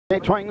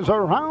It swings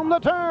around the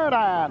turn,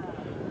 and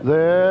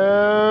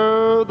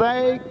there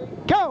they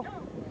go.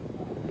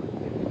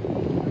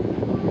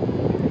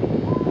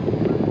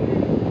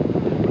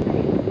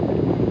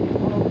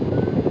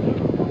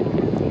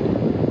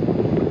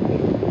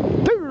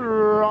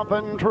 Up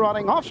and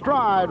trotting off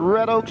stride,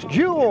 Red Oak's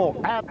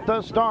Jewel at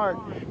the start.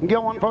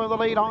 Going for the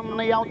lead on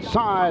the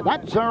outside.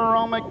 That's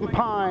Aromatic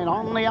Pine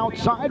on the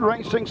outside.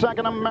 Racing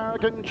second,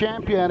 American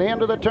Champion.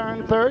 Into the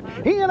turn third.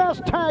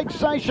 ENS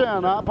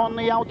Taxation up on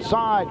the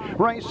outside.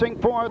 Racing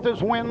fourth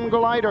is Wind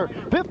Glider.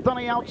 Fifth on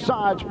the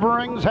outside,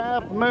 Springs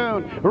Half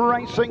Moon.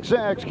 Racing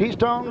sixth,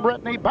 Keystone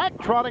Brittany back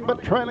trotting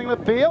but trailing the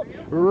field.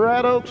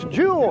 Red Oak's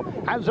Jewel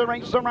as they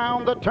race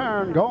around the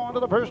turn. Going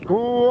to the first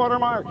quarter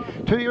mark.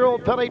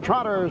 2-year-old filly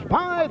trotters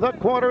by the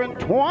quarter in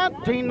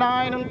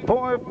 29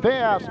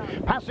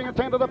 4/5. Passing its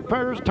end of the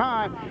first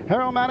time.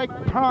 Aromatic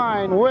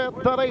Pine with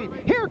the lead.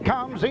 Here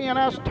comes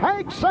ENS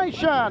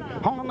Taxation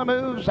on the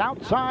moves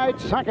outside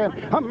second.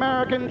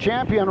 American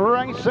Champion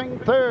racing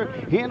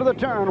third. Into the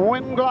turn.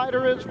 Wind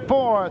Glider is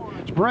fourth.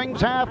 Springs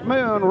Half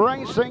Moon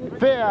racing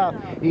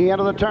fifth.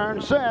 Into the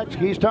turn sixth.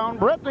 Keystone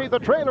Brittany. The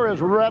trailer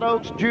is Red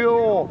Oak's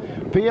Jewel.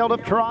 Field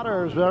of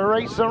trotters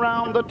race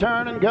around the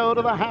turn and go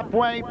to the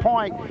halfway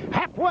point.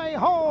 Halfway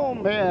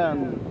home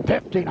in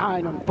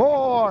 59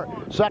 4.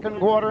 Second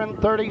quarter in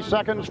 30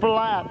 seconds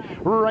flat.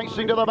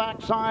 Racing to the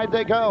backside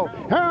they go.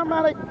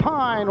 Aromatic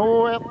Pine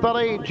with the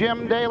lead.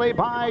 Jim Daly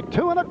by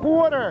 2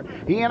 1/4.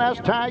 ENS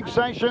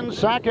Taxation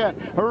second.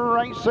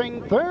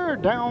 Racing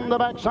third down the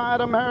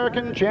backside.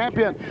 American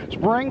Champion.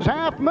 Springs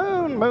Half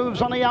Moon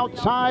moves on the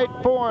outside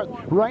fourth.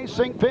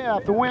 Racing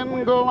fifth.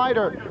 Wind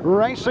Glider.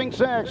 Racing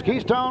sixth.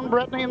 Keystone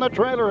Brittany in the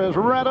trailer is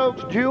Red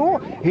Oak's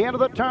Jewel. Into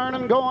the turn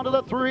and go on to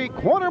the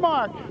 3-quarter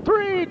mark.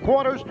 3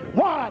 quarters.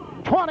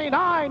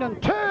 1:29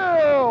 2.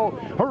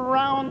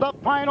 Around the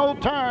final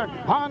turn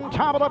on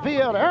top of the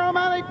field.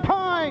 Aromatic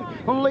Pine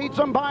leads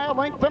them by a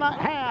length and a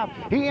half.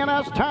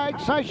 ENS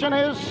Taxation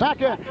is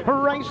second.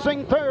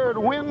 Racing third.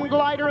 Wind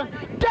Glider, and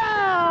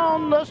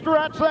down the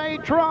stretch they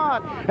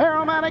trot.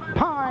 Aromatic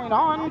Pine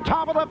on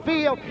top of the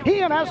field.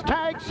 ENS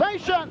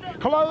Taxation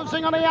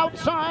closing on the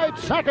outside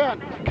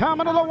second.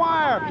 Coming to the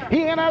wire.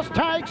 ENS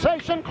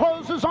Taxation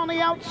closes on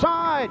the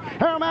outside.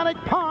 Aromatic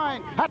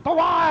Pine at the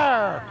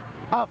wire.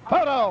 A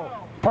photo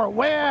for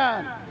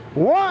win.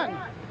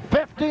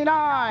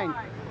 1:59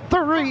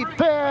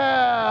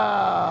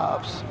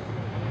 3/5.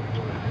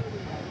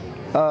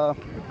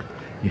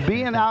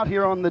 Being out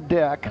here on the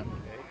deck,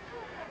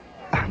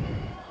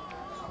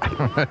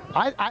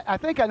 I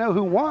think I know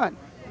who won,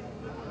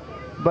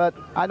 but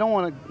I don't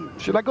want to.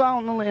 Should I go out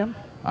on the limb?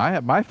 I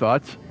have my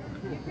thoughts.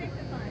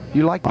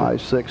 You like 5,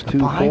 6, 2,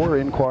 4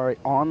 inquiry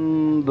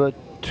on the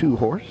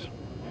 2-horse.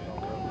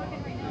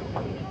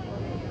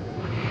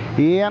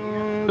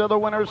 Into the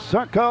winner's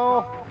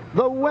circle,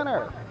 the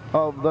winner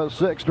of the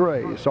 6th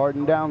race,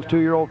 Arden Downs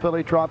 2-year-old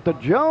filly trot, the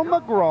Joe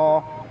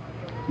McGraw,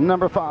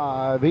 number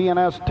 5,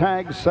 ENS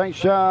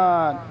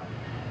Taxation.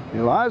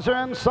 Eliza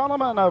and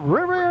Solomon of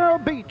Riviera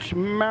Beach,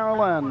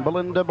 Maryland.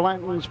 Belinda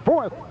Blanton's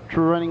 4th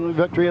training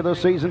victory of the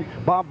season.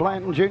 Bob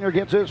Blanton Jr.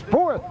 gets his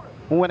 4th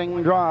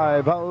winning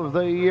drive of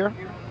the year.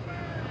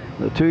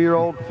 The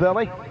 2-year-old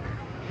filly,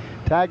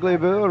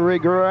 Tagliabue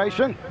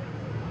regression.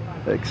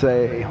 It's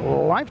a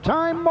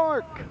lifetime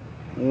mark.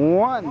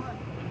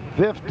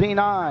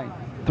 1:59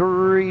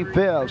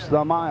 3/5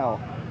 the mile.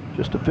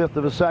 Just a 1/5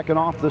 of a second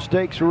off the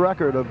stakes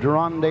record of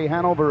Durande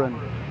Hanover and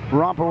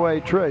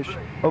Rompaway Trish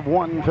of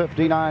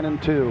 1:59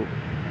 2.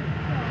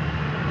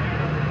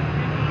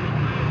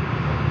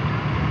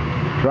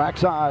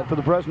 Trackside for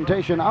the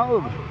presentation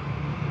of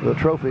the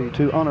trophy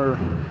to honor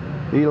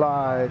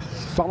Eli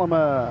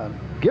Solomon.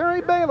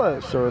 Gary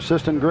Bayless, our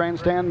assistant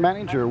grandstand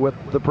manager, with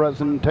the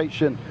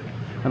presentation.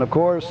 And of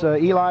course,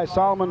 Eli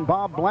Solomon,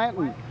 Bob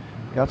Blanton.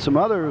 Got some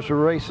others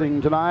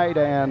racing tonight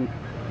and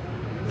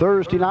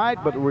Thursday night,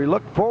 but we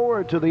look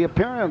forward to the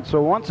appearance.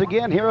 So once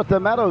again here at the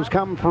Meadows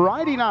come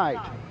Friday night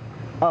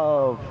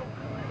of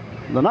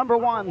the number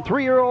 1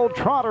 3-year-old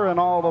trotter in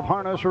all of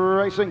harness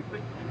racing,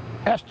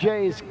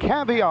 SJ's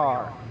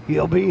Caviar.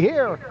 He'll be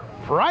here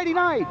Friday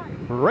night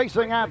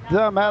racing at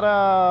the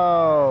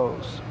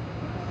Meadows.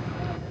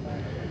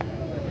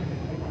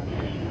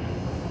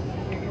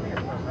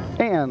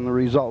 And the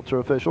results are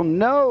official.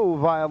 No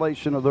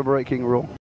violation of the braking rule.